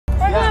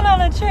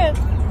a trip.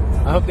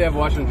 I hope they have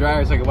washer and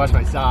dryer so I can wash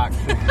my socks.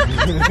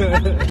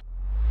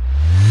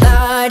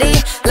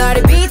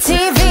 Lardi B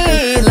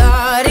TV,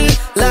 Lardi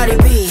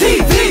B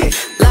TV,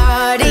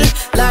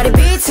 Lardi B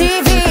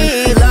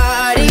TV,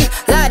 Lardi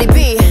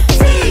B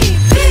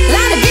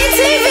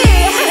TV,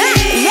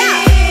 yeah,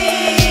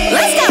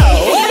 let's go.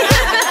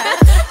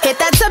 Hit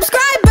that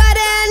subscribe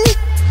button.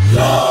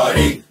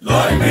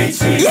 Lardi B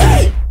TV.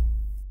 Yay!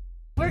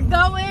 We're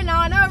going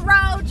on a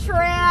road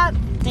trip.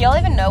 Do y'all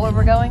even know where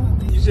we're going?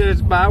 You said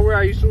it's by where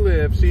I used to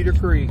live, Cedar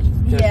Creek.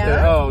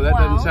 Yeah. Oh, that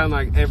doesn't sound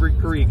like every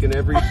creek in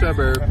every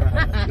suburb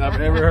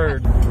I've ever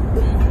heard.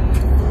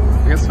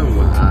 I got something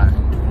in my eye.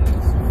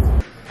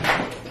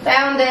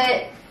 Found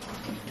it.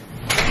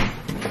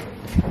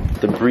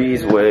 The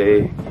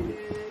breezeway.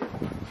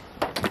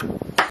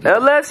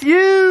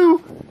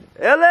 LSU!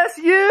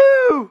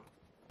 LSU!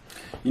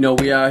 You know,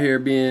 we out here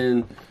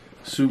being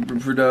super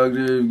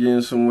productive,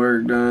 getting some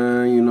work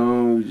done, you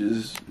know,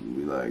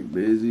 we like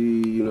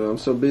busy, you know, I'm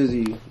so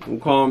busy. Don't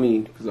call me,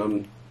 because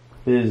I'm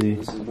busy.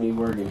 This is me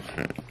working.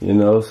 You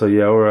know, so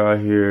yeah, we're out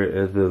here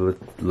at the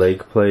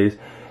lake place,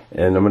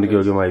 and I'm gonna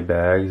go get my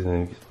bags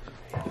and...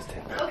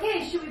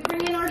 Okay, should we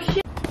bring in our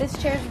shit? This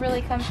chair's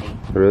really comfy.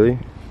 Really?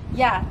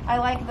 Yeah, I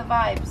like the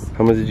vibes.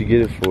 How much did you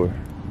get it for?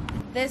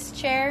 This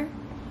chair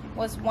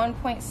was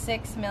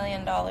 $1.6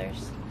 million.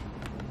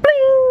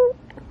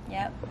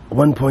 Yep.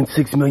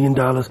 $1.6 million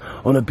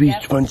on a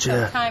beachfront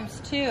chair. So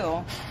times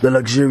 2. The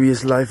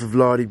luxurious life of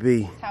Lardi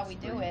B. That's how we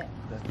do it.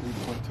 That's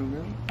 3.2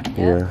 million?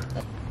 Yeah.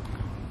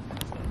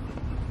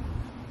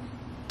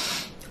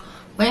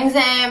 Wings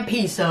and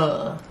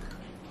pizza.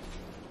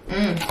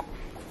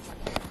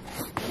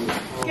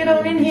 Get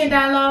on in here,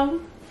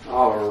 Dialogue.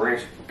 Oh, the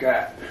ranch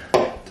got.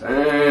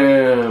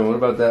 Damn, what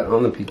about that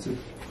on the pizza?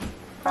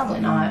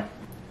 Probably not.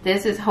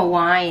 This is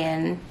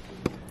Hawaiian,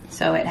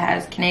 so it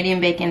has Canadian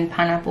bacon,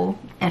 pineapple,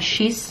 and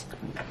cheese.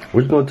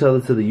 We're just gonna tell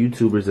it to the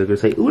YouTubers that are gonna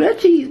say, ooh, that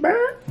cheese, bro.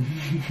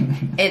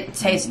 It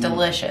tastes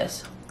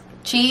delicious.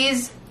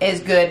 Cheese is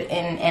good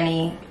in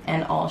any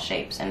and all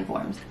shapes and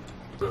forms.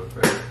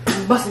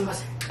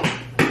 Bussin'.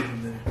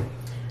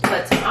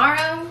 But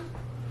tomorrow,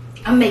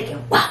 I'm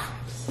making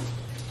waffles.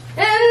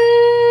 And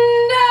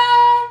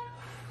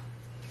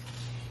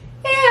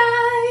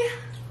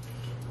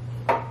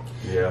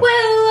I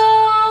will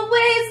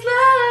always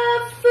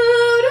love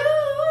food.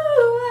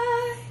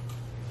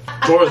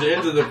 Towards the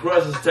end of the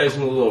crust, it's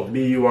tasting a little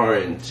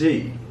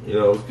B-U-R-N-T. You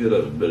know, it's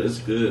good, but it's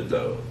good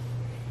though.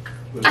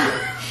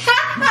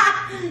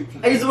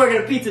 I used to work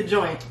at a pizza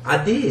joint. I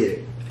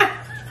did.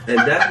 And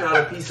that's not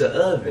a piece of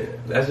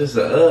oven. That's just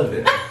an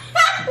oven.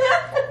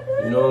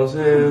 You know what I'm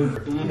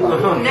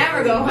saying?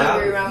 Never go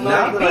hungry around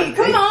Lardi B.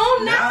 Come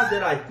on now. Now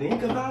that I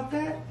think about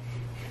that,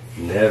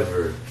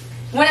 never.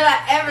 When did I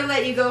ever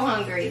let you go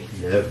hungry?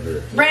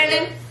 Never.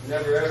 Brandon?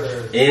 Never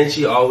ever. And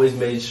she always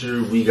made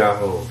sure we got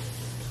home.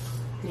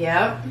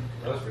 Yep.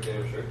 That's for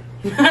damn sure.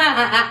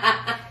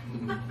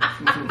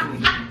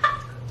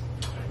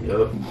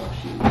 Yup.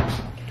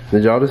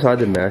 Did y'all decide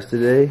to match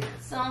today?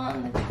 It's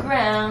on the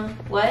ground.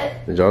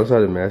 What? Did y'all decide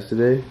to match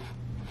today?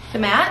 To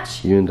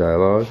match? You and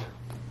Dialogue?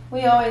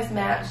 We always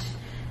match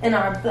in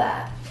our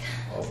black.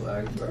 All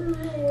black. Do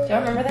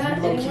y'all remember that?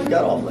 Anyone?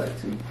 got all black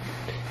too.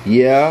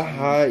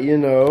 Yeah, you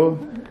know,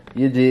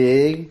 you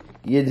dig,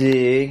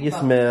 you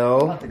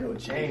smell. About to go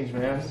change,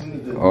 man.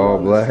 All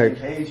black.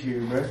 Cage here,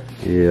 bro.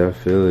 Yeah, I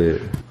feel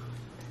it.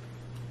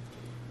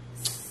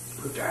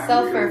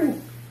 Sulfur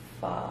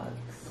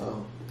fogs.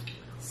 Oh.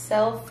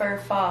 Sulfur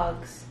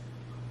fogs.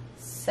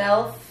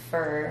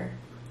 Sulfur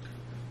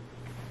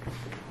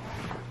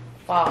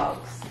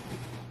fogs.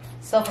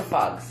 Sulfur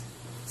fogs.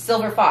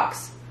 Silver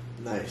fox.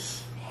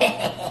 Nice.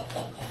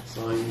 It's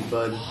on you,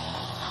 bud.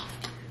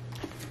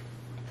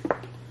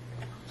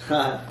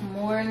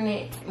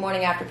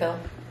 Morning after pill.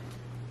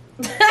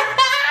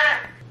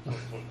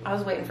 I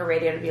was waiting for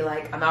radio to be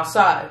like, I'm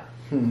outside.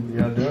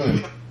 Y'all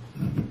doing?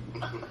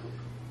 I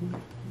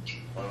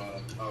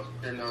was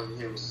sitting over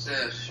here with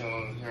Seth,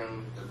 showing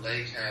him the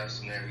lake house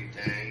and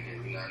everything,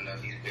 and you know, I know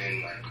he's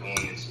been like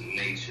going into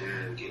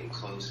nature and getting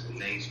close to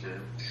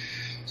nature.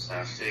 So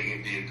I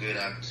figured it'd be a good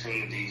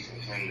opportunity for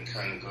him to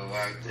kind of go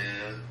out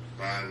there,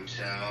 vibe with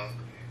y'all,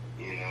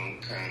 you know,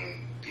 kind of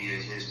be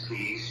at his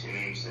piece, you know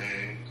what I'm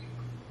saying?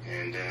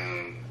 And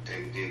that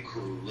would be a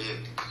cool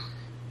look.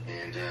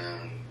 And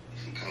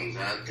if he comes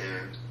out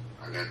there,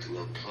 I got the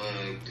little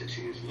plug that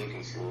you was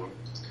looking for.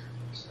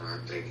 So I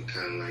think it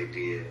kind of might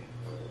be a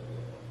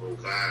whole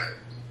vibe.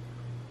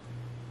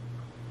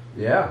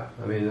 Yeah,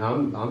 I mean,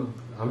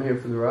 I'm here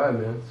for the ride,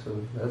 man. So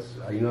that's,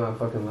 you know, I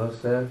fucking love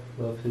Seth,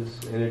 love his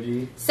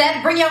energy.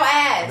 Seth, bring your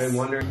I've ass. been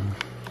wondering.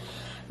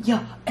 Yo,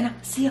 and I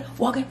see her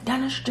walking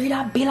down the street,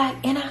 I be like,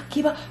 and I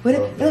keep her with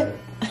it.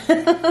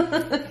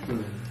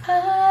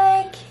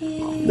 Hi,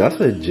 key. That's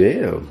a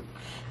jam.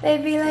 They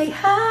be like,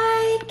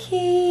 hi,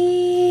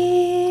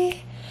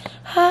 key.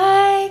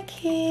 Hi,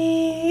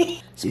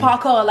 key.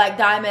 Sparkle like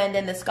diamond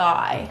in the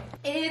sky.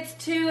 It's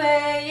 2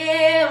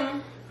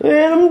 a.m.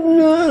 And I'm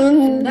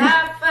done. And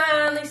I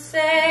finally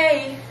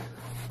say,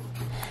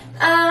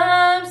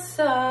 I'm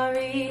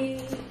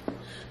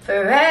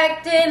for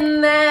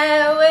acting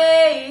that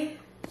way.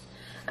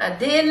 I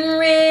didn't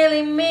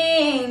really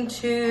mean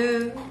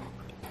to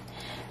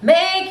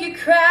make you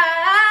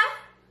cry.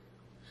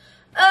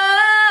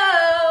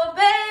 Oh,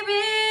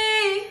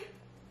 baby.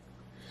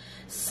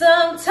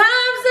 Sometimes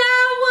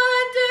I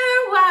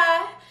wonder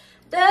why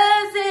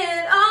does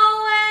it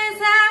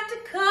always have to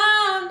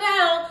come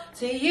down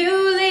to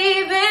you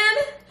leaving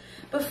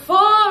before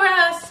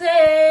I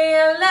say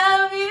I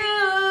love you.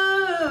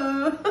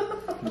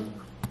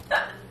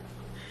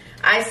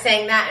 I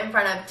sang that in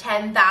front of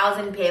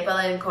 10,000 people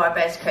in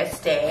Corpus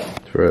Christi.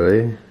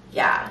 Really?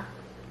 Yeah,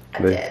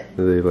 I did.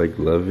 They like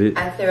love it?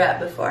 I threw up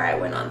before I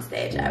went on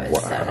stage. I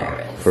was so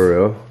nervous. For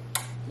real?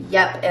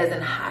 Yep, it was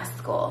in high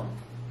school.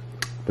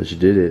 But you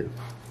did it.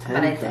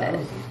 But I did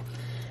it.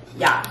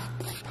 Yeah.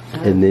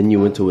 And then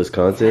you went to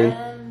Wisconsin?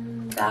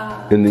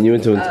 And then you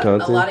went to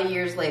Wisconsin? A lot of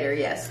years later,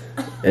 yes.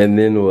 And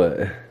then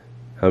what?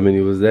 How many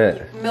was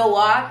that?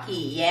 Milwaukee,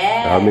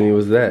 yeah. How many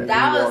was that?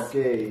 That was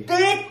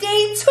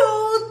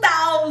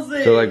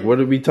 52,000. So like, what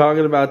are we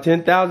talking about?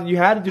 10,000? You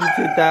had to do the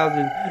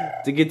 10,000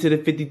 to get to the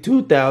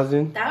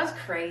 52,000. That was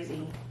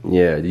crazy.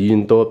 Yeah, you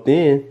didn't throw up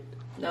then.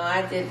 No,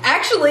 I did.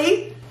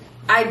 Actually,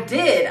 I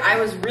did. I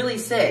was really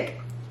sick.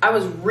 I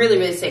was really,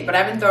 really sick, but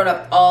I've been throwing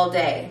up all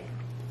day.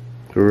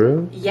 For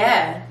real?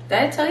 Yeah. Did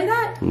I tell you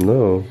that?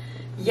 No.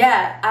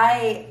 Yeah,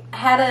 I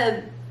had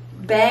a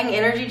Bang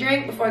energy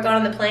drink before I got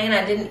on the plane.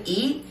 I didn't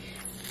eat.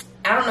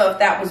 I don't know if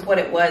that was what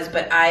it was,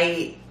 but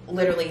I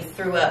literally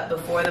threw up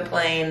before the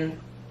plane,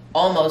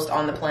 almost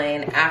on the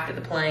plane, after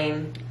the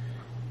plane.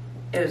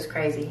 It was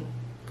crazy.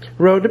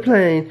 Rode the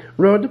plane,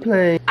 rode the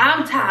plane.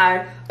 I'm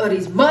tired of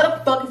these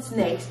motherfucking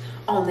snakes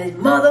on this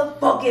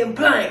motherfucking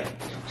plane.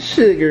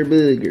 Sugar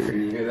booger. Can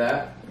you hear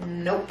that?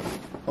 Nope.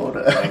 Hold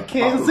up. I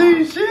can't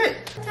see shit.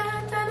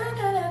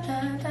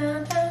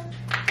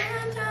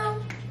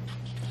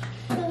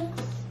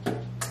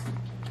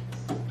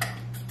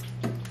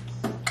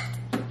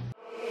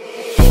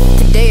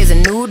 Today is a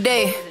new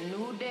day.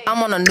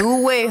 I'm on a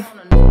new wave.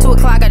 2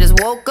 o'clock, I just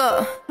woke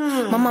up.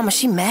 My mama,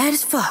 she mad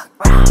as fuck.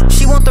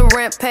 She want the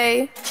rent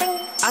paid.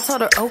 I told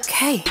her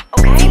okay.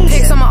 Keep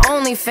pics on my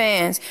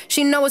OnlyFans.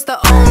 She know it's the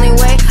only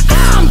way.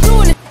 I'm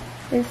doing it.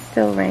 It's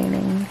still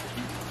raining.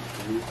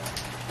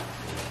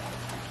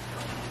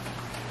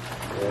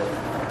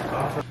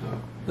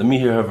 Let me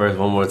hear her verse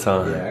one more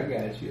time. Yeah, I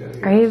got you.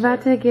 Are you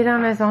about to get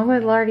on a song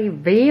with Lardi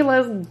B?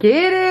 Let's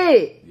get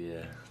it!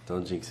 Yeah,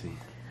 don't jinx me.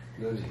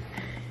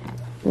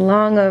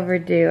 Long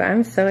overdue.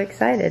 I'm so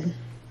excited.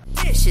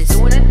 Dishes.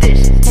 Doing the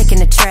dishes. Taking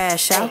the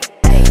trash out.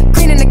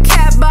 Cleaning the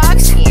cat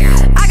box.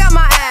 I got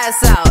my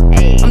ass out.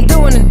 I'm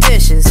doing the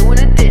dishes.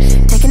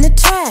 Taking the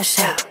trash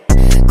out.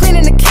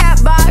 Cleaning the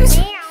cat box.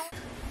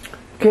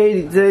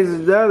 Katie,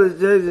 Texas, Dallas,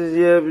 Texas,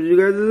 yeah, but you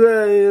got to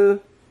say,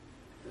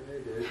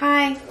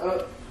 Hi.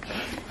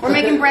 We're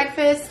making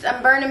breakfast.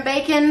 I'm burning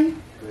bacon.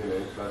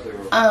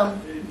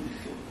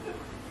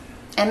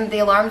 And the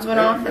alarms went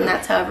off, and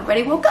that's how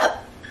everybody woke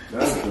up.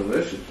 That's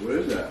delicious. What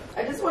is that?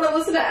 I just want to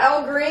listen to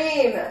Al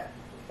Green.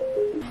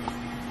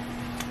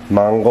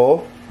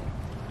 Mango.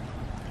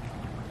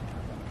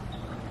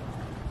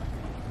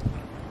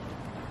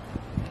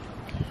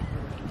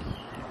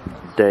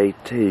 Day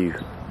 2.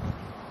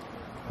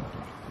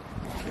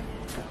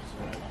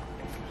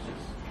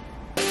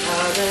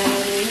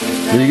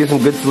 Did you get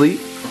some good sleep?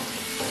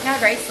 Yeah,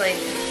 great sleep.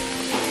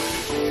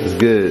 It's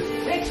good.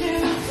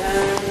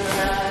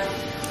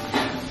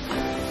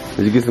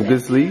 Did you get some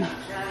good sleep?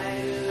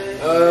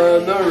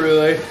 Not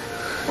really.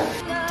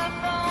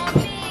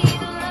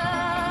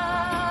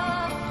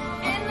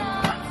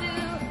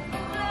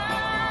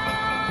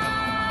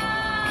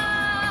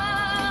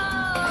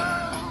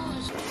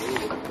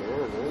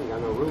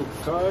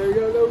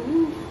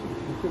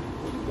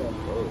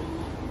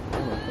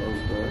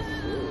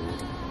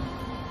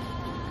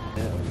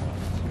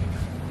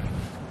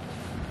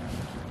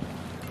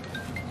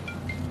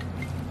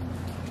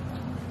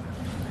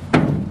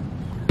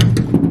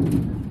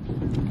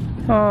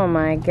 Oh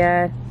my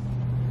god.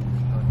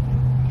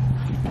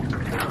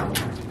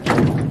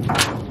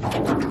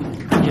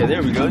 Yeah,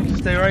 there we go. You can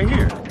stay right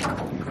here.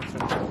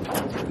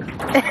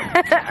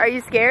 Are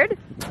you scared?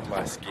 Am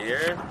I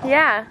scared?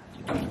 Yeah.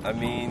 I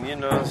mean, you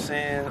know what I'm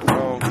saying?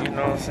 You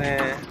know what I'm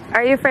saying?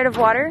 Are you afraid of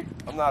water?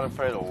 I'm not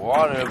afraid of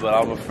water, but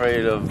I'm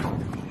afraid of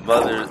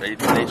Mother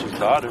Nature's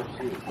daughter.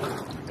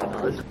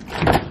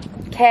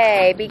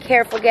 Okay, be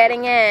careful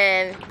getting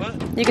in.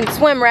 What? You can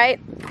swim, right?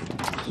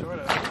 Sort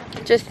of.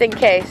 Just in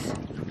case.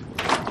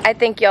 I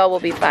think y'all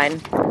will be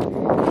fine.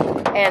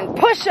 And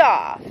push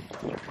off!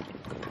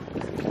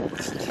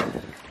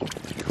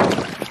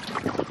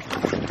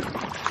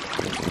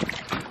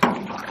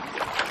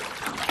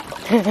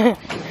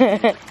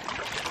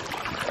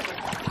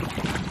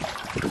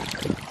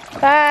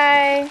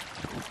 Bye!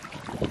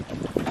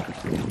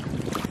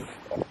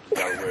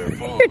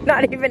 You're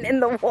not even in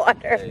the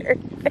water.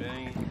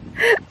 Hey,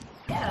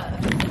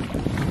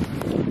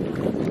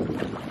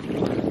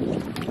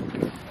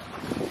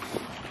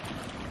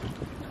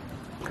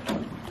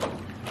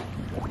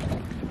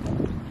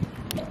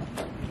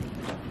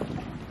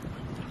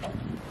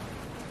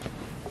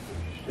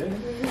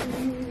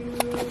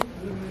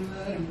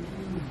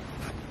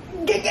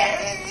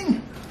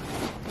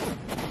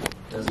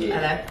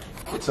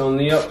 It's on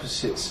the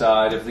opposite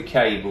side of the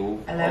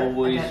cable. Hello?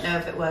 Always. I don't know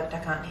if it worked. I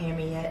can't hear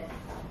me yet.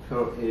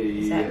 Can't hear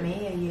you. Is that yet.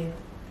 me or you?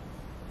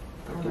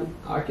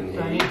 I can Do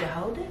hear I you. need to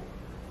hold it?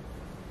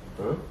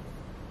 Huh?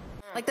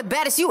 Like the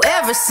baddest you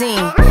ever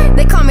seen.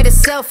 They call me the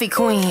selfie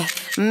queen.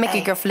 Make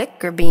a girl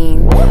flicker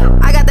beam.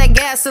 I got that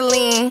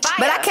gasoline,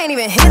 but I can't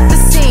even hit the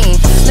scene.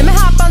 Let me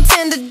hop on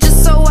Tinder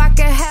just so I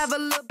can have a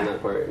look.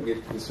 That part,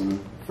 get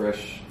some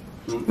fresh.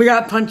 We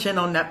gotta punch in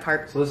on that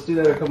part. So let's do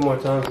that a couple more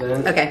times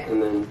then. Okay.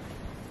 And then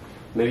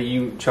maybe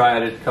you try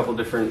out a couple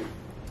different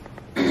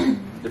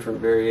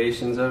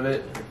variations of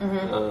it.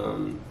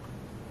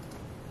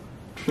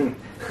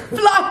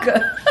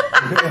 Flocka!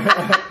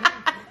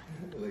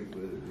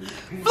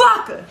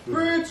 Flocka!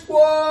 Brick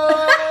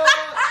squad!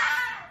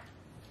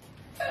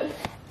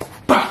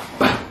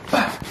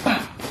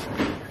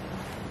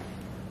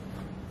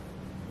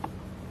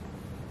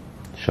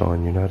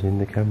 Sean, you're not in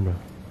the camera.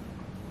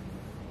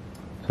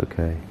 It's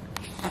okay.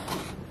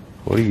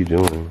 What are you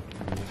doing?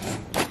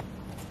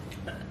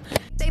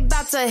 They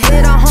bout to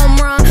hit a home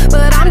run,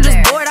 but I'm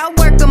just bored. I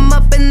work them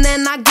up and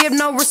then I give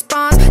no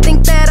response.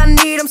 Think that I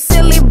need them,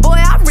 silly boy.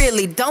 I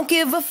really don't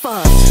give a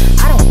fuck.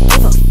 I don't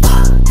give a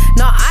fuck.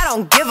 No, I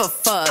don't give a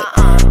fuck.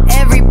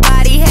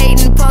 Everybody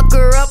hating,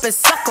 pucker up and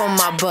suck on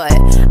my butt.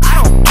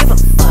 I don't give a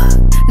fuck.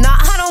 No,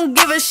 I don't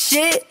give a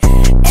shit.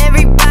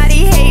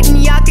 Everybody hating,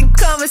 y'all can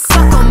come and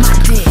suck on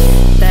my dick.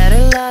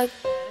 Better luck.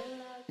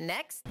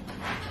 Next.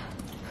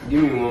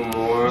 Give me one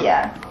more.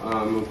 Yeah.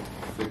 I'm gonna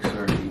fix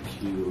our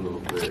EQ a little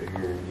bit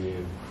here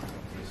again.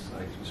 It's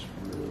like just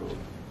real.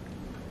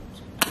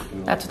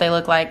 That's what they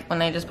look like when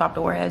they just popped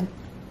a warhead.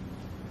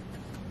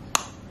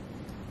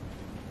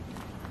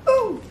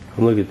 Ooh!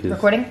 Look at this.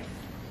 Recording?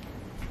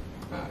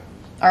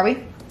 Are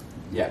we?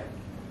 Yeah.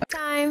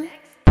 Time.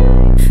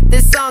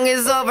 This song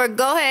is over.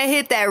 Go ahead,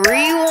 hit that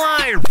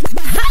rewind.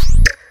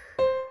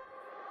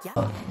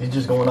 He's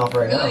just going off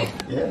right now.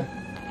 Yeah.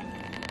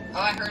 Oh,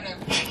 I heard him.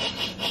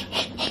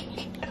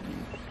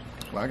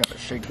 Well, I gotta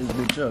shake this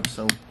bitch up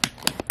so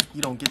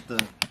you don't get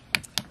the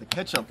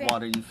ketchup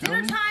water, you feel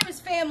Dinner me? time is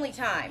family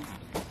time.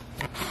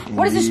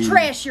 What is this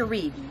trash you're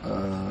reading?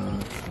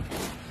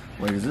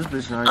 Wait, is this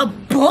bitch right? A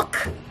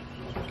book?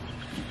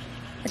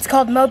 It's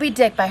called Moby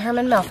Dick by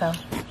Herman Melville.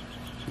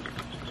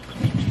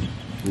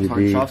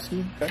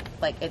 Tarkovsky? Okay.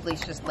 Like, at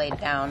least just laid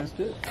down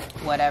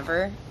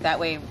whatever. That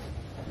way,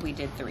 we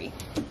did 3.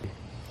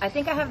 I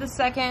think I have the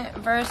second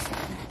verse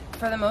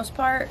for the most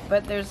part,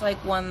 but there's like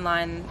one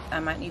line I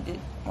might need to,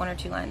 1 or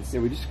 2 lines.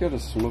 Yeah, we just gotta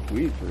smoke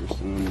weed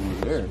first and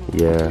then we're there.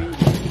 Yeah.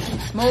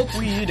 Smoke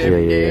weed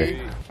every day.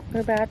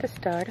 We're about to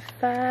start a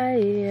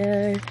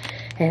fire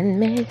and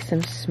make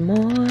some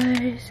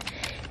s'mores.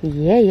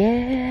 Yeah,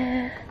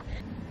 yeah.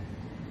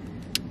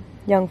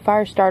 Young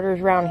fire starters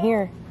around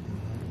here.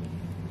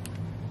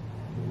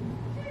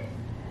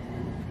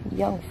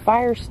 Young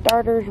fire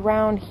starters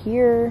around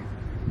here.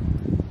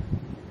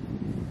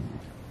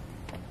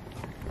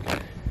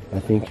 I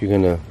think you're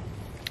gonna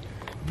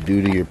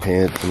do to your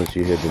pants once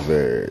you hit the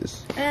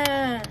verse.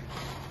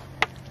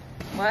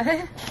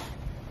 What?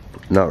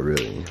 Not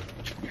really.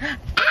 Ow!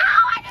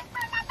 I just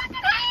burned my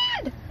fucking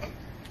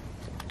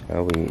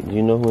hand! Do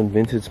you know who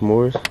invented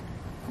s'mores?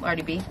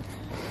 Lardi B.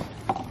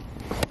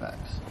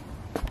 Facts.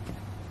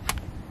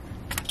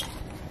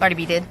 Lardi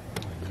B did.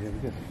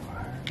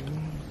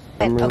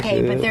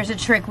 Okay, but there's a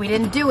trick. We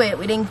didn't do it.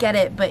 We didn't get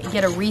it, but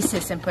get a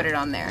Reese's and put it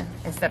on there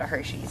instead of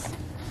Hershey's.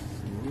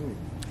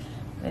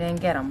 We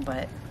didn't get them,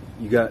 but...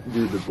 You got,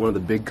 dude, one of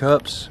the big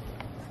cups.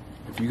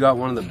 If you got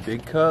one of the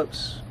big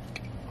cups,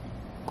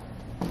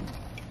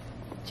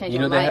 Change you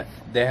know your life.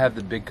 they have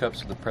the big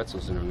cups with the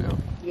pretzels in them now.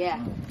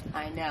 Yeah,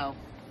 I know.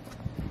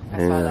 I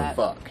Yeah. saw that.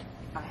 Fuck.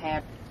 I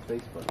have.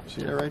 Facebook.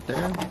 See that right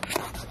there?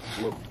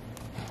 Look,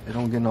 it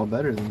don't get no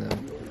better than that.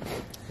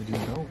 It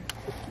just don't.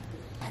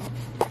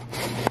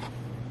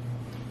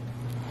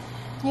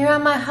 You're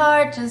on my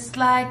heart just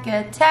like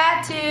a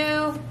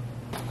tattoo.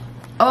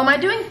 Oh, am I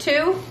doing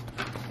 2?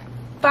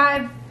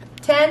 5,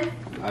 10?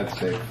 I'd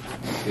say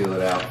feel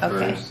it out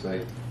Okay. first,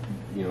 like,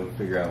 you know,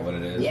 figure out what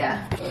it is.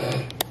 Yeah.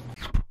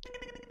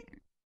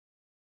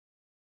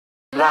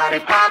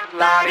 Lollipop,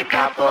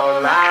 lollipop, oh,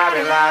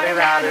 lolly, lolly,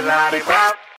 lolly, lollipop.